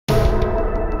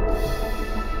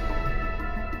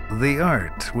The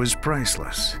art was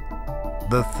priceless.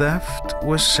 The theft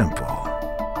was simple.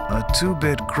 A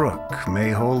two-bit crook may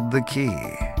hold the key,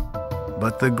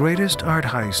 but the greatest art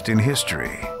heist in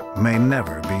history may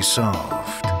never be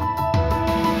solved.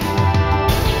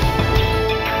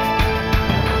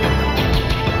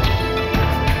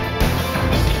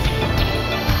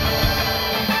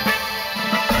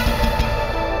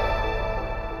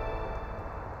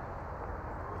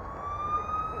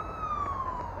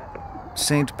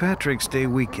 St. Patrick's Day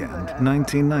weekend,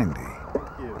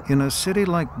 1990. In a city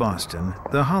like Boston,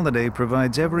 the holiday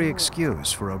provides every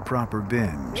excuse for a proper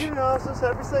binge.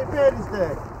 Happy St. Patty's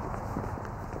Day.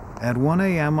 At 1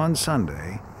 a.m. on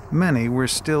Sunday, many were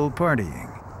still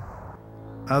partying.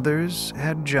 Others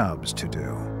had jobs to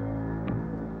do.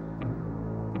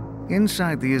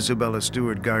 Inside the Isabella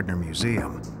Stewart Gardner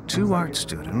Museum, two art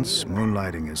students,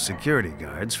 moonlighting as security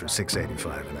guards for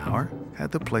 $6.85 an hour,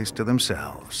 had the place to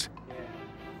themselves.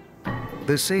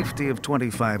 The safety of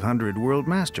 2,500 world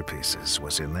masterpieces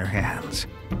was in their hands.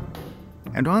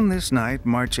 And on this night,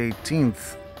 March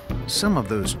 18th, some of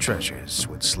those treasures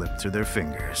would slip through their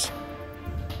fingers.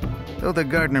 Though the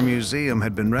Gardner Museum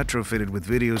had been retrofitted with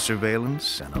video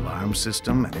surveillance, an alarm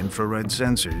system, and infrared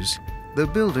sensors, the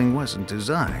building wasn't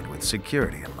designed with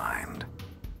security in mind.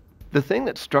 The thing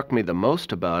that struck me the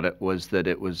most about it was that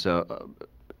it was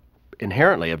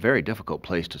inherently a very difficult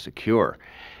place to secure.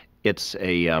 It's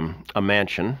a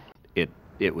mansion.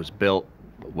 It was built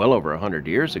well over 100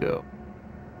 years ago.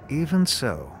 Even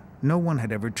so, no one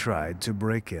had ever tried to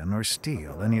break in or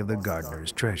steal any of the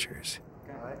Gardner's treasures.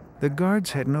 The guards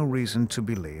had no reason to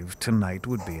believe tonight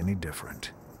would be any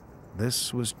different.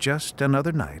 This was just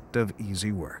another night of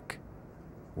easy work.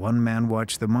 One man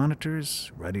watched the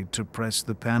monitors, ready to press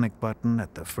the panic button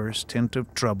at the first hint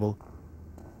of trouble.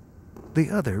 The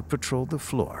other patrolled the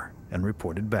floor and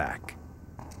reported back.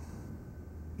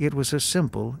 It was a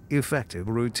simple, effective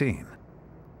routine.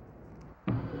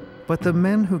 But the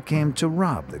men who came to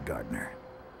rob the Gardner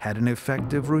had an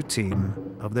effective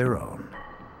routine of their own.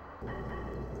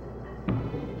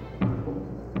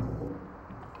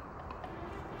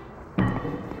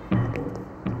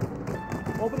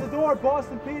 Open the door,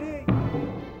 Boston PD!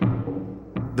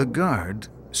 The guard,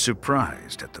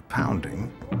 surprised at the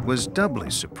pounding, was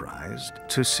doubly surprised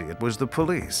to see it was the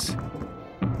police.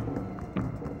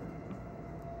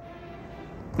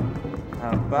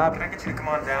 Bob, can I get you to come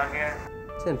on down here?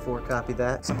 10-4, copy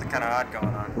that. Something kind of odd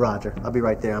going on. Roger, I'll be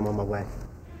right there, I'm on my way.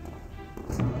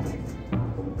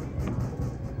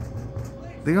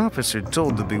 The officer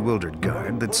told the bewildered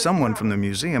guard that someone from the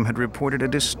museum had reported a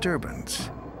disturbance.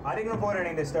 I didn't report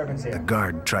any disturbance here. The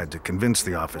guard tried to convince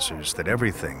the officers that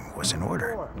everything was in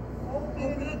order.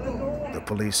 The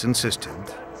police insisted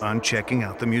on checking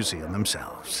out the museum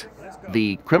themselves.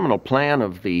 The criminal plan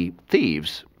of the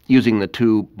thieves, using the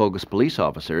two bogus police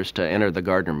officers to enter the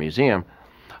Gardner Museum,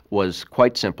 was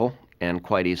quite simple and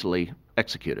quite easily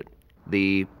executed.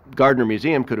 The Gardner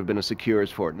Museum could have been as secure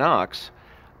as Fort Knox,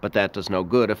 but that does no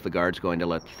good if the guard's going to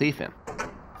let the thief in.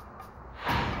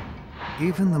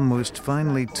 Even the most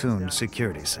finely tuned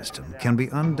security system can be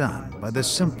undone by the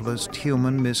simplest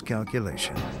human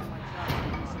miscalculation.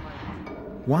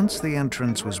 Once the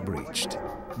entrance was breached,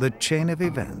 the chain of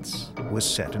events was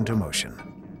set into motion.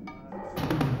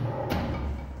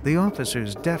 The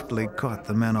officers deftly caught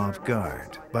the men off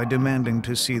guard by demanding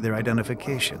to see their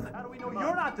identification. How do we know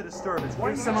you're not the disturbance? Why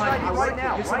are you inside here right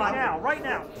now? Right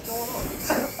now!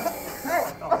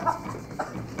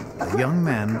 The young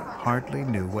men hardly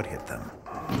knew what hit them.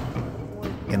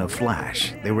 In a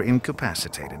flash, they were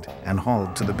incapacitated and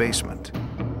hauled to the basement.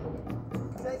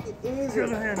 Take it easy. Get your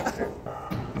hand up there.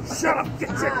 Shut up! Get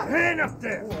your hand up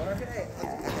there!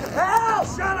 Help!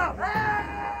 Shut up!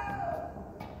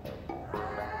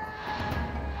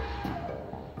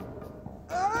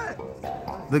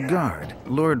 The guard,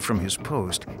 lured from his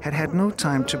post, had had no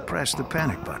time to press the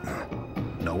panic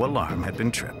button. No alarm had been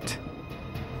tripped.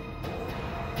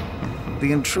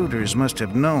 The intruders must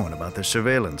have known about the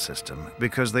surveillance system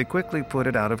because they quickly put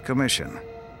it out of commission.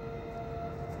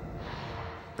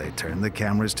 They turned the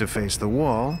cameras to face the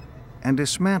wall and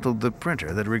dismantled the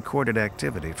printer that recorded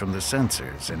activity from the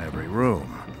sensors in every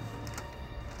room.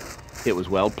 It was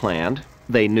well planned.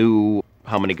 They knew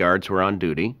how many guards were on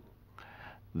duty.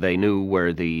 They knew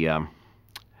where the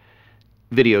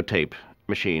videotape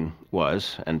machine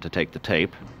was and to take the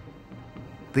tape.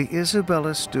 The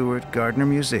Isabella Stewart Gardner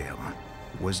Museum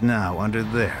was now under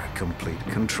their complete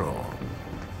control.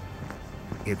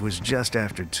 It was just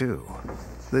after 2.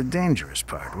 The dangerous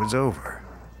part was over.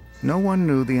 No one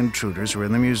knew the intruders were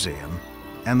in the museum,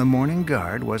 and the morning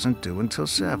guard wasn't due until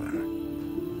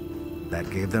 7. That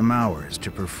gave them hours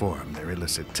to perform their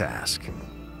illicit task.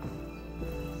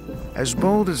 As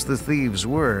bold as the thieves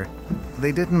were,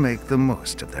 they didn't make the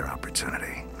most of their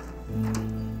opportunity.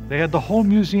 They had the whole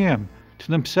museum to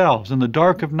themselves in the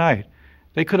dark of night.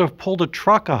 They could have pulled a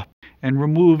truck up and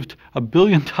removed $1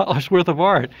 billion worth of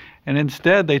art, and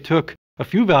instead they took a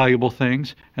few valuable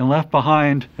things and left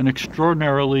behind an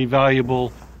extraordinarily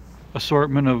valuable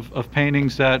assortment of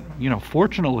paintings that,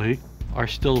 fortunately, are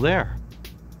still there.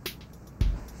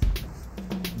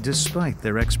 Despite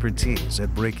their expertise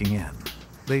at breaking in,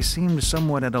 they seemed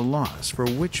somewhat at a loss for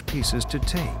which pieces to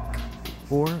take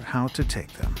or how to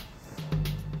take them.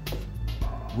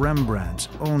 Rembrandt's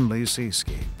only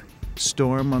seascape,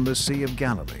 Storm on the Sea of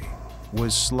Galilee,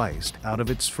 was sliced out of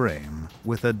its frame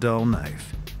with a dull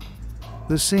knife.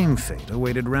 The same fate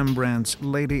awaited Rembrandt's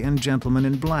Lady and Gentleman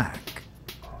in Black.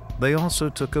 They also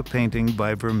took a painting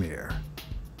by Vermeer.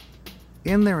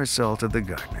 In their assault of the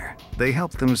gardener, they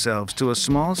helped themselves to a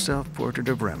small self-portrait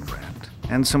of Rembrandt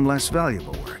and some less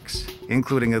valuable works,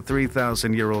 including a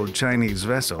 3,000-year-old Chinese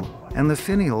vessel and the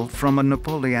finial from a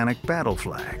Napoleonic battle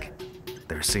flag.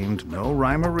 There seemed no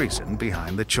rhyme or reason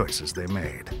behind the choices they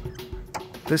made.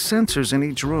 The sensors in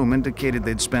each room indicated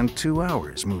they'd spent 2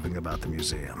 hours moving about the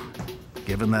museum.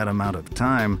 Given that amount of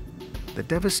time, the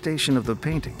devastation of the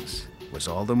paintings was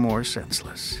all the more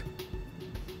senseless.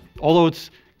 Although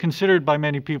it's considered by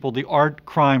many people the art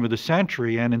crime of the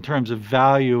century, and in terms of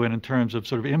value and in terms of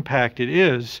sort of impact it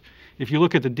is, if you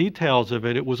look at the details of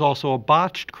it, it was also a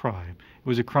botched crime. It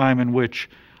was a crime in which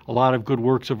a lot of good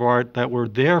works of art that were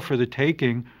there for the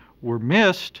taking were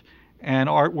missed, and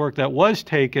artwork that was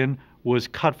taken was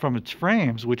cut from its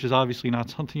frames, which is obviously not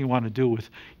something you want to do with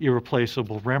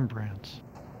irreplaceable Rembrandts.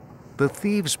 The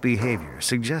thieves' behavior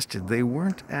suggested they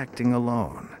weren't acting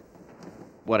alone.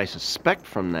 What I suspect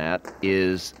from that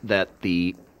is that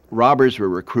the robbers were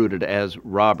recruited as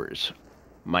robbers.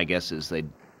 My guess is they'd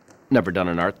never done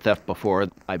an art theft before.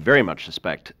 I very much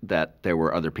suspect that there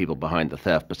were other people behind the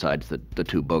theft besides the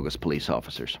 2 bogus police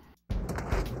officers.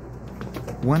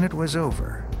 When it was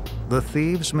over, the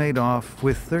thieves made off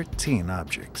with 13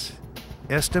 objects,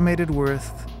 estimated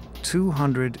worth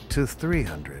 $200 to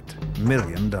 $300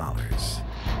 million.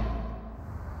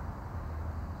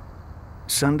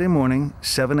 Sunday morning,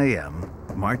 7 a.m.,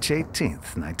 March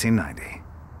 18th, 1990.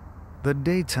 The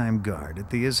daytime guard at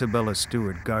the Isabella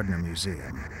Stewart Gardner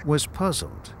Museum was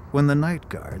puzzled when the night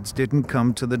guards didn't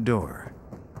come to the door.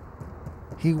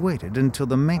 He waited until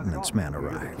the maintenance man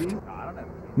arrived.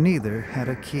 Neither had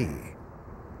a key.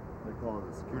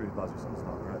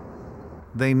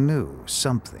 They knew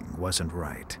something wasn't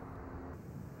right.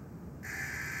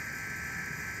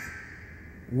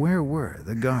 Where were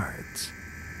the guards?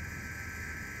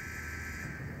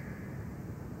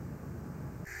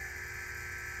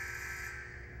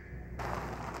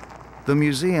 The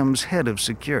museum's head of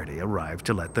security arrived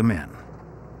to let them in.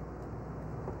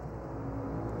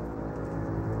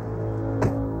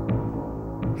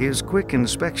 His quick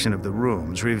inspection of the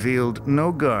rooms revealed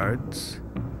no guards,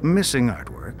 missing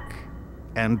artwork,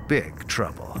 and big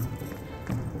trouble.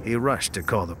 He rushed to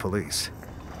call the police.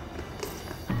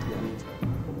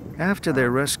 After their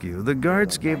rescue, the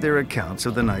guards gave their accounts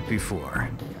of the night before.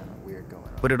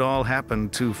 But it all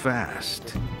happened too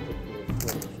fast.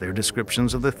 Their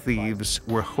descriptions of the thieves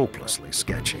were hopelessly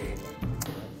sketchy.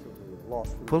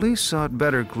 Police sought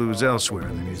better clues elsewhere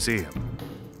in the museum.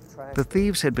 The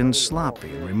thieves had been sloppy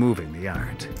in removing the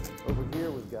art.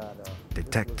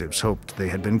 Detectives hoped they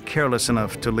had been careless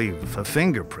enough to leave a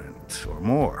fingerprint or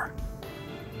more.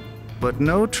 But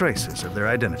no traces of their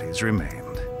identities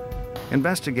remained.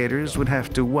 Investigators would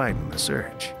have to widen the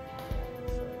search.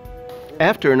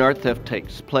 After an art theft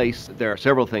takes place, there are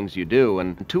several things you do,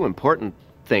 and 2 important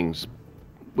things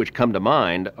which come to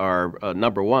mind are,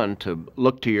 number 1, to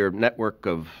look to your network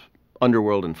of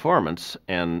underworld informants,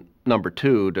 and number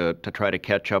 2, to try to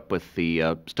catch up with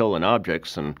the stolen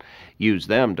objects and use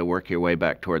them to work your way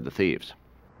back toward the thieves.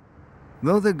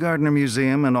 Though the Gardner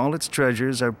Museum and all its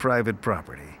treasures are private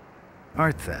property,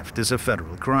 art theft is a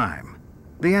federal crime,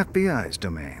 the FBI's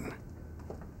domain.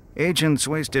 Agents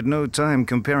wasted no time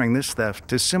comparing this theft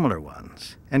to similar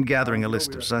ones and gathering a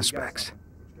list of suspects.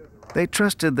 They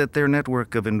trusted that their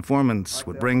network of informants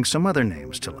would bring some other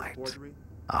names to light.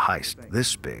 A heist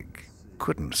this big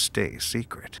couldn't stay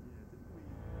secret.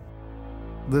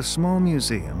 The small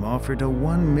museum offered a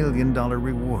 $1 million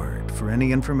reward for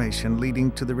any information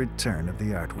leading to the return of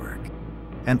the artwork,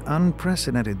 an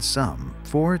unprecedented sum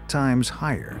 4 times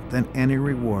higher than any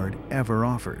reward ever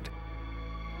offered.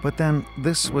 But then,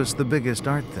 this was the biggest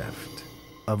art theft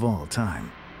of all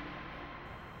time.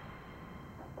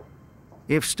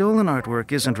 If stolen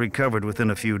artwork isn't recovered within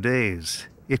a few days,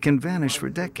 it can vanish for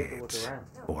decades,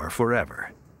 or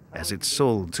forever, as it's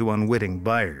sold to unwitting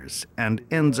buyers and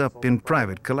ends up in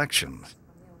private collections.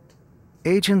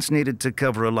 Agents needed to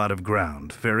cover a lot of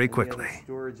ground very quickly.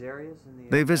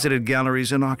 They visited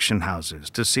galleries and auction houses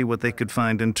to see what they could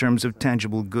find in terms of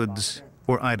tangible goods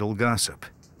or idle gossip.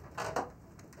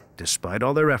 Despite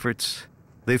all their efforts,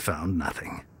 they found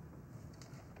nothing.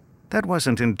 That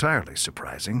wasn't entirely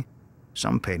surprising.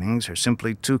 Some paintings are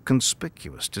simply too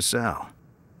conspicuous to sell.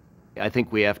 I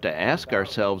think we have to ask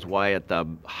ourselves why at the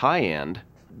high end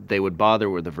they would bother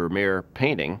with a Vermeer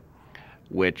painting,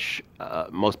 which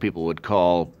most people would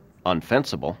call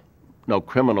unfensible. No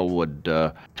criminal would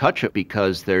touch it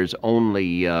because there's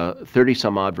only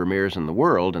 30-some-odd Vermeers in the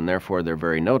world, and therefore they're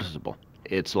very noticeable.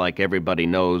 It's like everybody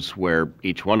knows where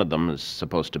each one of them is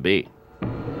supposed to be.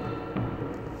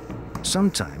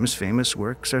 Sometimes famous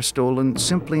works are stolen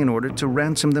simply in order to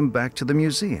ransom them back to the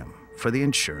museum for the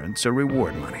insurance or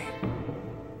reward money.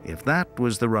 If that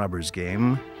was the robbers'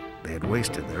 game, they had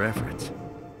wasted their efforts.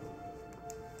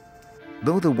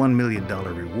 Though the $1 million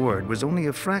reward was only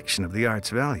a fraction of the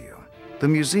art's value, the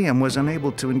museum was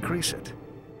unable to increase it.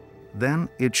 Then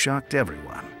it shocked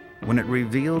everyone when it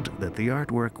revealed that the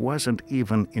artwork wasn't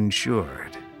even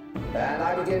insured. And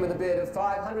I begin with a bid of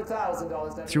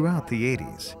 $500,000. Throughout the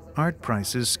 80s, art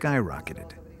prices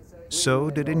skyrocketed. So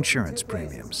did insurance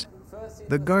premiums.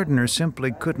 The Gardner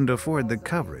simply couldn't afford the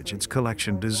coverage its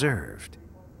collection deserved.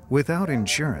 Without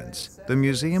insurance, the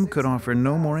museum could offer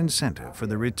no more incentive for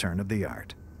the return of the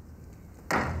art.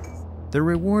 The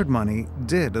reward money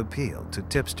did appeal to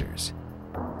tipsters.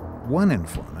 One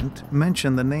informant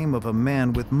mentioned the name of a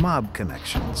man with mob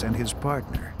connections and his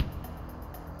partner.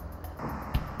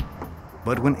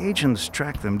 But when agents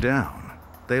tracked them down,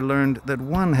 they learned that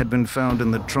one had been found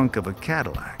in the trunk of a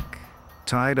Cadillac,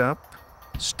 tied up,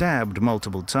 stabbed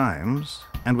multiple times,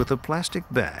 and with a plastic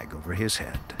bag over his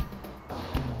head.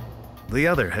 The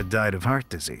other had died of heart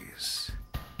disease.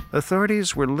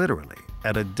 Authorities were literally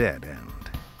at a dead end.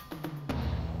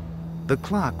 The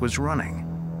clock was running.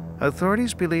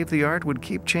 Authorities believed the art would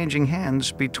keep changing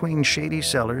hands between shady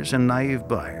sellers and naive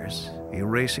buyers,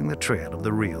 erasing the trail of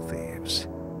the real thieves.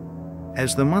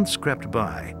 As the months crept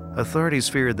by, authorities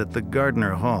feared that the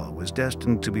Gardner Hall was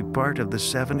destined to be part of the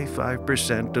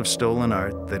 75% of stolen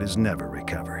art that is never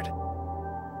recovered.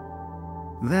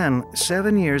 Then,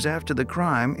 7 years after the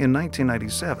crime in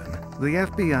 1997, the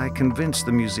FBI convinced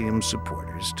the museum's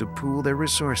supporters to pool their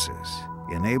resources,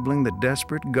 enabling the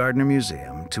desperate Gardner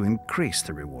Museum to increase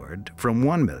the reward from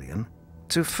 $1 million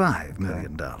to $5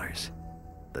 million.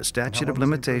 The statute of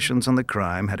limitations on the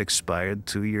crime had expired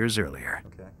 2 years earlier.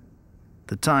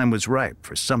 The time was ripe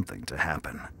for something to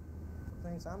happen.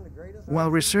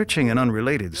 While researching an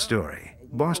unrelated story,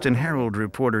 Boston Herald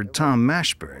reporter Tom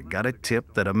Mashberg got a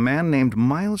tip that a man named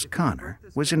Miles Connor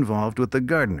was involved with the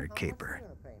Gardner caper.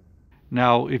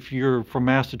 Now, if you're from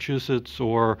Massachusetts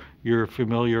or you're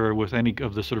familiar with any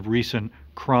of the sort of recent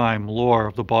crime lore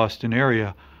of the Boston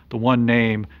area, the one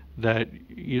name that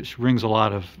rings a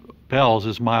lot of bells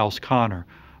is Miles Connor.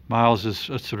 Miles is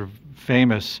sort of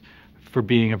famous for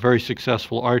being a very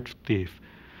successful art thief.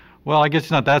 Well, I guess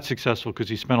he's not that successful because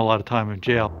he spent a lot of time in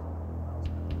jail.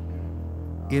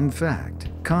 In fact,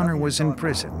 Connor was in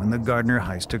prison when the Gardner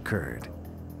heist occurred.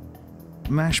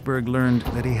 Mashberg learned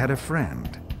that he had a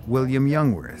friend, William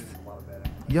Youngworth.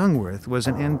 Youngworth was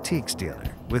an antiques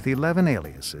dealer with 11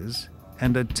 aliases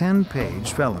and a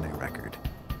 10-page felony record.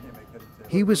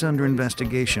 He was under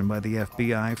investigation by the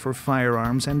FBI for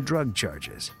firearms and drug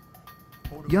charges.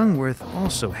 Youngworth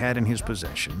also had in his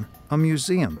possession a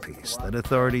museum piece that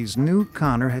authorities knew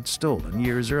Connor had stolen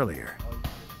years earlier.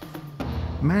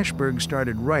 Mashberg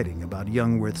started writing about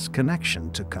Youngworth's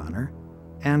connection to Connor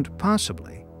and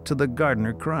possibly to the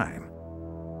Gardner crime.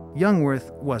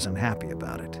 Youngworth wasn't happy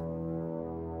about it.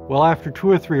 Well, after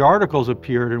 2 or 3 articles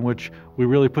appeared in which we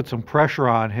really put some pressure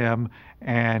on him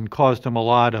and caused him a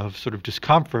lot of sort of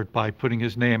discomfort by putting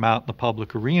his name out in the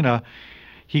public arena,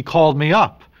 he called me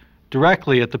up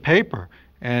directly at the paper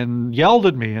and yelled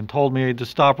at me and told me to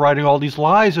stop writing all these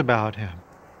lies about him.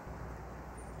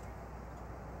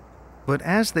 But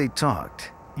as they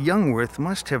talked, Youngworth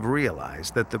must have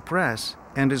realized that the press,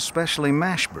 and especially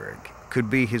Mashberg, could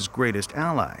be his greatest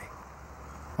ally.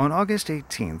 On August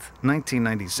 18,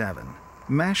 1997,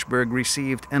 Mashberg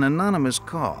received an anonymous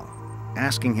call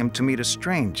asking him to meet a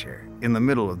stranger in the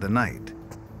middle of the night.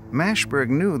 Mashberg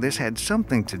knew this had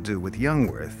something to do with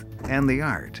Youngworth and the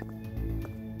art.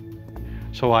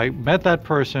 So I met that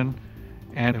person,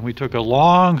 and we took a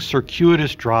long,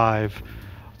 circuitous drive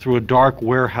through a dark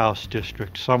warehouse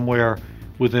district, somewhere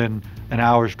within an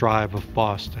hour's drive of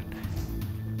Boston.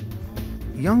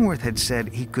 Youngworth had said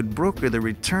he could broker the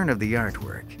return of the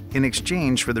artwork in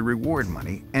exchange for the reward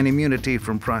money and immunity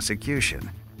from prosecution.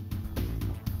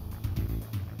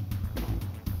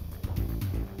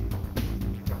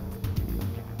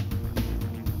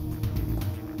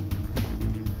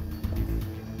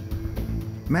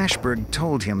 Mashberg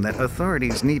told him that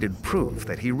authorities needed proof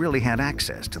that he really had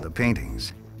access to the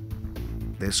paintings.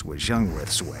 This was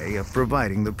Youngworth's way of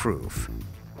providing the proof.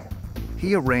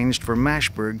 He arranged for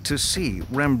Mashberg to see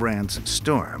Rembrandt's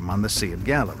Storm on the Sea of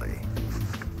Galilee.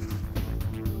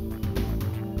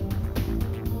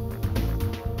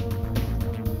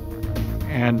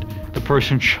 And the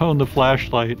person shone the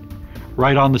flashlight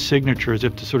right on the signature as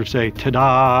if to sort of say,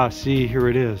 ta-da, see, here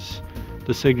it is.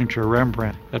 The signature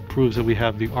Rembrandt that proves that we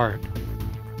have the art.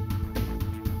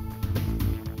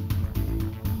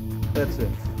 That's it.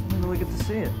 When do we get to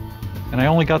see it? And I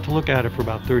only got to look at it for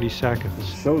about 30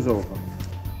 seconds. Show's over.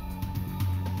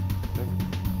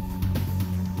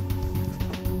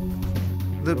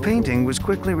 The painting was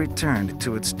quickly returned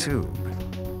to its tube.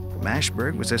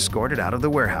 Mashberg was escorted out of the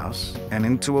warehouse and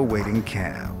into a waiting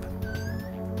cab.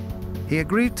 He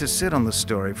agreed to sit on the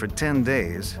story for 10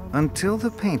 days until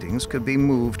the paintings could be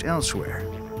moved elsewhere.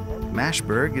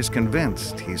 Mashberg is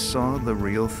convinced he saw the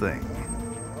real thing.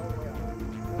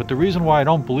 But the reason why I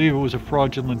don't believe it was a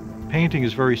fraudulent painting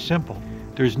is very simple.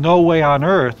 There's no way on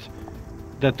earth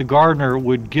that the gardener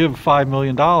would give $5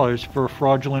 million for a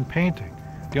fraudulent painting.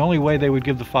 The only way they would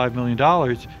give the $5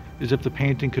 million is if the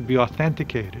painting could be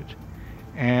authenticated.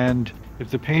 And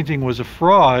if the painting was a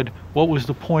fraud, what was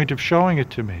the point of showing it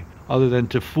to me, other than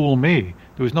to fool me?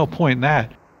 There was no point in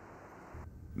that.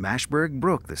 Mashberg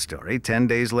broke the story 10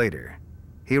 days later.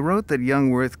 He wrote that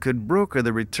Youngworth could broker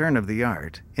the return of the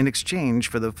art in exchange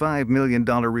for the $5 million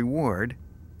reward,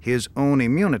 his own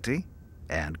immunity,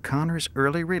 and Connor's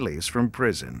early release from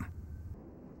prison.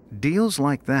 Deals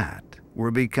like that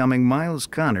were becoming Miles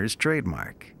Connor's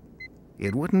trademark.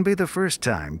 It wouldn't be the first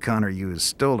time Connor used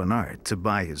stolen art to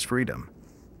buy his freedom.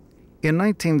 In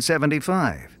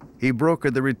 1975, he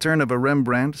brokered the return of a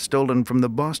Rembrandt stolen from the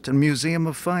Boston Museum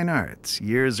of Fine Arts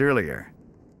years earlier.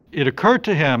 It occurred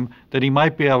to him that he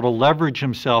might be able to leverage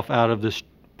himself out of this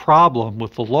problem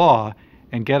with the law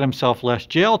and get himself less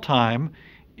jail time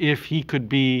if he could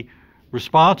be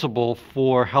responsible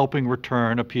for helping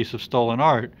return a piece of stolen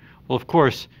art. Well, of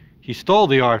course, he stole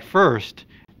the art first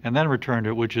and then returned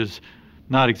it, which is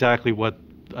not exactly what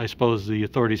I suppose the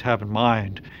authorities have in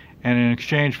mind. And in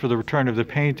exchange for the return of the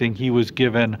painting, he was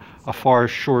given a far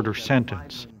shorter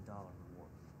sentence.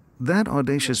 That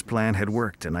audacious plan had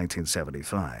worked in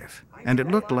 1975, and it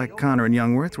looked like Connor and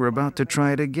Youngworth were about to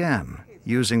try it again,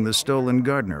 using the stolen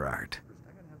Gardner art.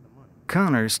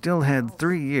 Connor still had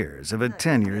 3 years of a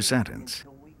 10-year sentence,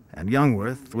 and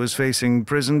Youngworth was facing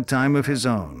prison time of his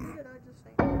own.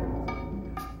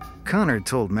 Connor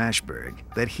told Mashberg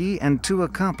that he and 2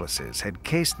 accomplices had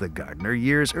cased the Gardner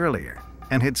years earlier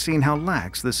and had seen how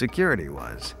lax the security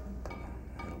was.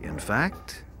 In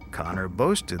fact, Connor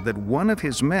boasted that one of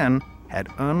his men had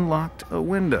unlocked a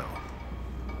window.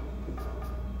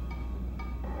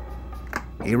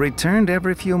 He returned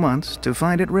every few months to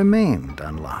find it remained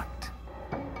unlocked.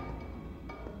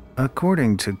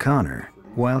 According to Connor,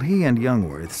 while he and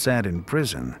Youngworth sat in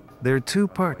prison, their 2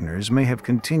 partners may have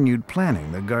continued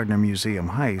planning the Gardner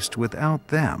Museum heist without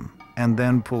them and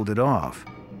then pulled it off.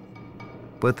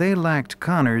 But they lacked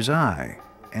Connor's eye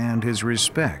and his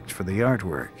respect for the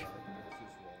artwork.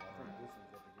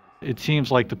 It seems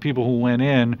like the people who went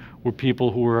in were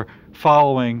people who were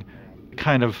following the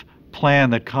kind of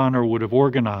plan that Connor would have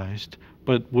organized,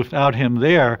 but without him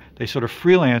there, they sort of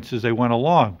freelanced as they went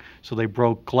along. So they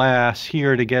broke glass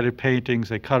here to get at paintings,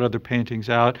 they cut other paintings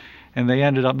out, and they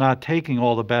ended up not taking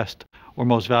all the best or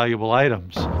most valuable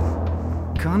items.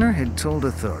 Connor had told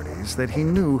authorities that he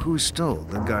knew who stole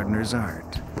the Gardner's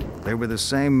art. They were the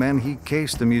same men he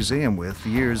cased the museum with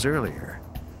years earlier.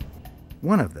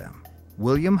 One of them,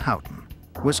 William Houghton,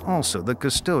 was also the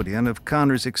custodian of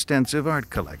Connor's extensive art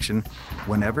collection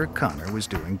whenever Connor was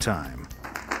doing time.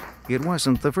 It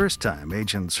wasn't the first time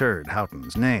agents heard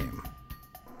Houghton's name.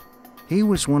 He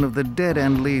was one of the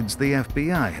dead-end leads the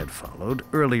FBI had followed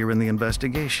earlier in the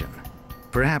investigation.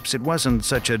 Perhaps it wasn't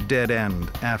such a dead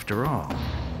end after all.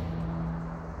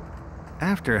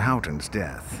 After Houghton's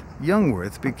death,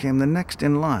 Youngworth became the next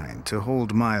in line to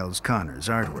hold Miles Connor's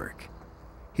artwork.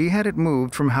 He had it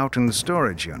moved from Houghton's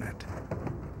storage unit.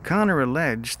 Connor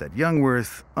alleged that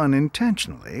Youngworth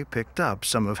unintentionally picked up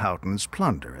some of Houghton's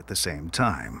plunder at the same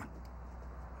time.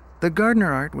 The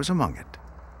Gardner art was among it.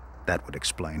 That would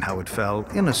explain how it fell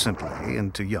innocently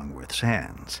into Youngworth's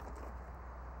hands.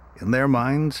 In their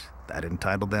minds, that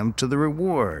entitled them to the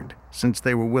reward, since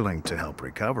they were willing to help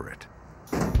recover it.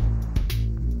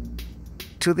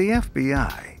 To the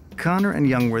FBI, Connor and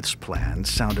Youngworth's plan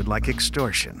sounded like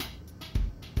extortion.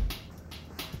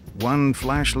 One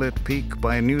flashlit peek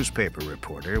by a newspaper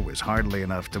reporter was hardly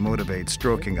enough to motivate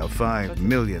stroking a $5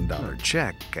 million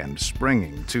check and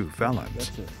springing two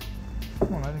felons.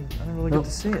 Come on, I didn't really get to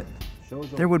see it.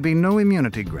 There would be no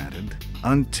immunity granted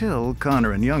until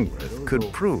Connor and Youngworth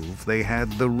could prove they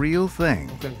had the real thing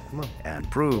and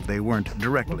prove they weren't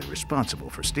directly responsible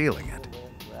for stealing it.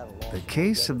 The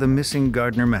case of the missing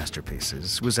Gardner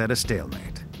masterpieces was at a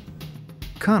stalemate.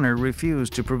 Connor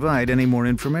refused to provide any more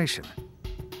information,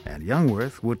 and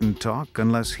Youngworth wouldn't talk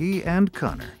unless he and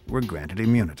Connor were granted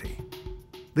immunity.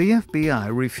 The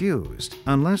FBI refused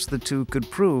unless the two could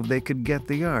prove they could get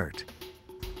the art.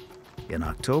 In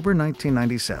October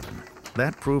 1997,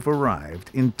 that proof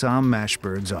arrived in Tom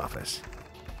Mashberg's office.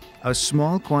 A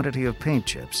small quantity of paint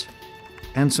chips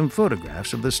and some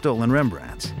photographs of the stolen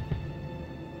Rembrandts.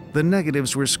 The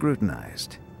negatives were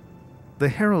scrutinized. The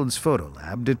Herald's photo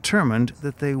lab determined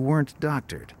that they weren't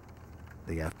doctored.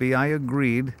 The FBI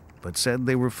agreed, but said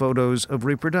they were photos of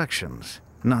reproductions,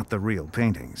 not the real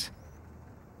paintings.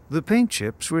 The paint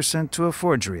chips were sent to a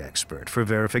forgery expert for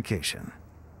verification.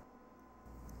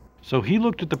 So he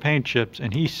looked at the paint chips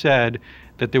and he said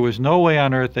that there was no way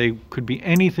on earth they could be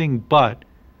anything but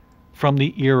from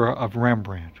the era of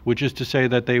Rembrandt, which is to say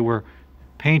that they were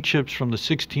paint chips from the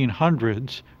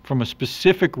 1600s from a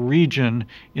specific region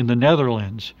in the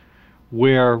Netherlands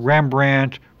where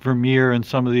Rembrandt, Vermeer, and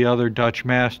some of the other Dutch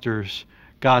masters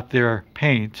got their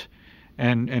paint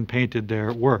and painted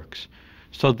their works.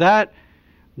 So that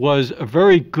was a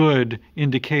very good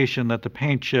indication that the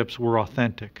paint chips were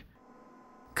authentic.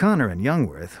 Connor and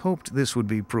Youngworth hoped this would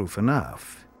be proof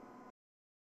enough.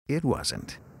 It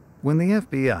wasn't. When the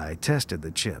FBI tested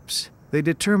the chips, they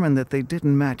determined that they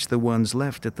didn't match the ones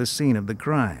left at the scene of the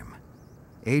crime.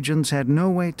 Agents had no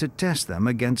way to test them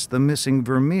against the missing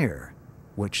Vermeer,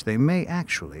 which they may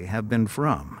actually have been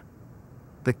from.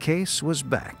 The case was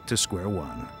back to square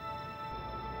one.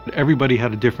 Everybody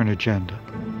had a different agenda.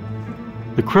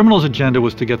 The criminal's agenda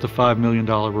was to get the $5 million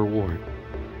reward.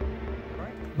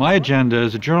 My agenda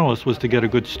as a journalist was to get a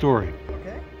good story.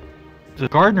 The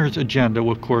Gardner's agenda,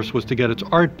 of course, was to get its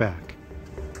art back.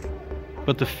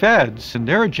 But the feds and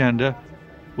their agenda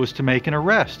was to make an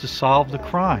arrest, to solve the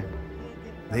crime.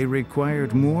 They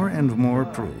required more and more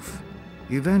proof,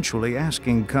 eventually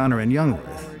asking Connor and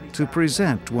Youngworth to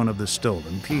present one of the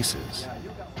stolen pieces.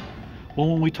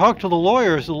 Well, when we talked to the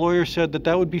lawyers said that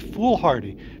that would be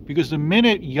foolhardy, because the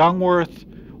minute Youngworth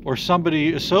or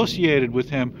somebody associated with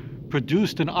him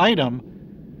produced an item,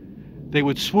 they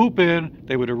would swoop in,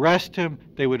 they would arrest him,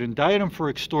 they would indict him for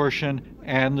extortion,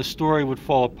 and the story would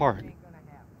fall apart.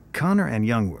 Connor and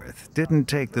Youngworth didn't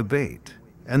take the bait,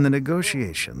 and the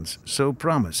negotiations, so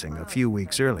promising a few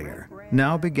weeks earlier,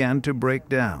 now began to break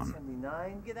down.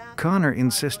 Connor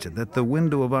insisted that the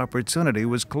window of opportunity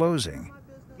was closing.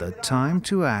 The time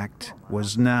to act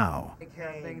was now.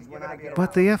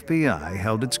 But the FBI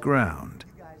held its ground,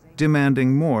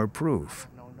 demanding more proof.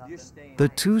 The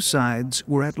two sides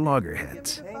were at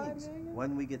loggerheads.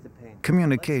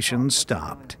 Communications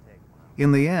stopped.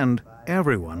 In the end,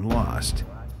 everyone lost.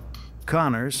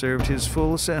 Connor served his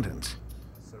full sentence,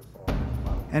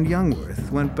 and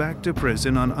Youngworth went back to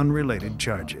prison on unrelated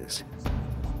charges.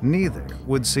 Neither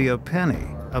would see a penny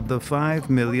of the $5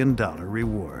 million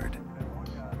reward.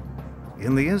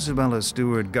 In the Isabella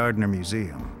Stuart Gardner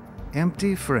Museum,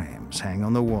 empty frames hang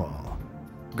on the wall,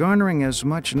 garnering as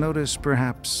much notice,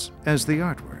 perhaps, as the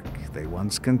artwork they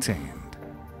once contained.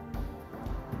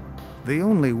 The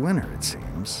only winner, it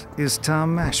seems, is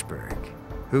Tom Mashberg,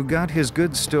 who got his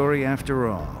good story after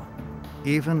all,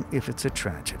 even if it's a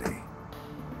tragedy.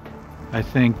 I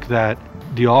think that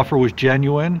the offer was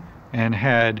genuine, and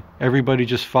had everybody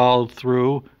just followed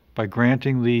through by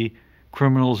granting the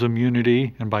criminals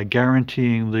immunity and by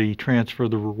guaranteeing the transfer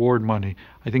of the reward money,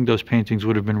 I think those paintings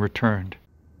would have been returned.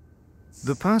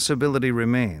 The possibility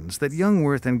remains that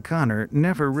Youngworth and Connor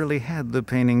never really had the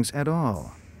paintings at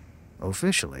all.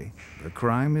 Officially, the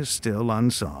crime is still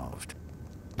unsolved.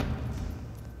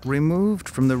 Removed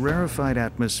from the rarefied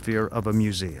atmosphere of a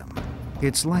museum,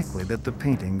 it's likely that the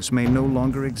paintings may no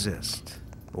longer exist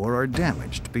or are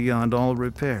damaged beyond all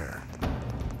repair.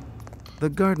 The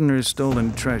Gardner's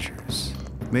stolen treasures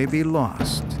may be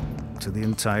lost to the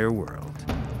entire world.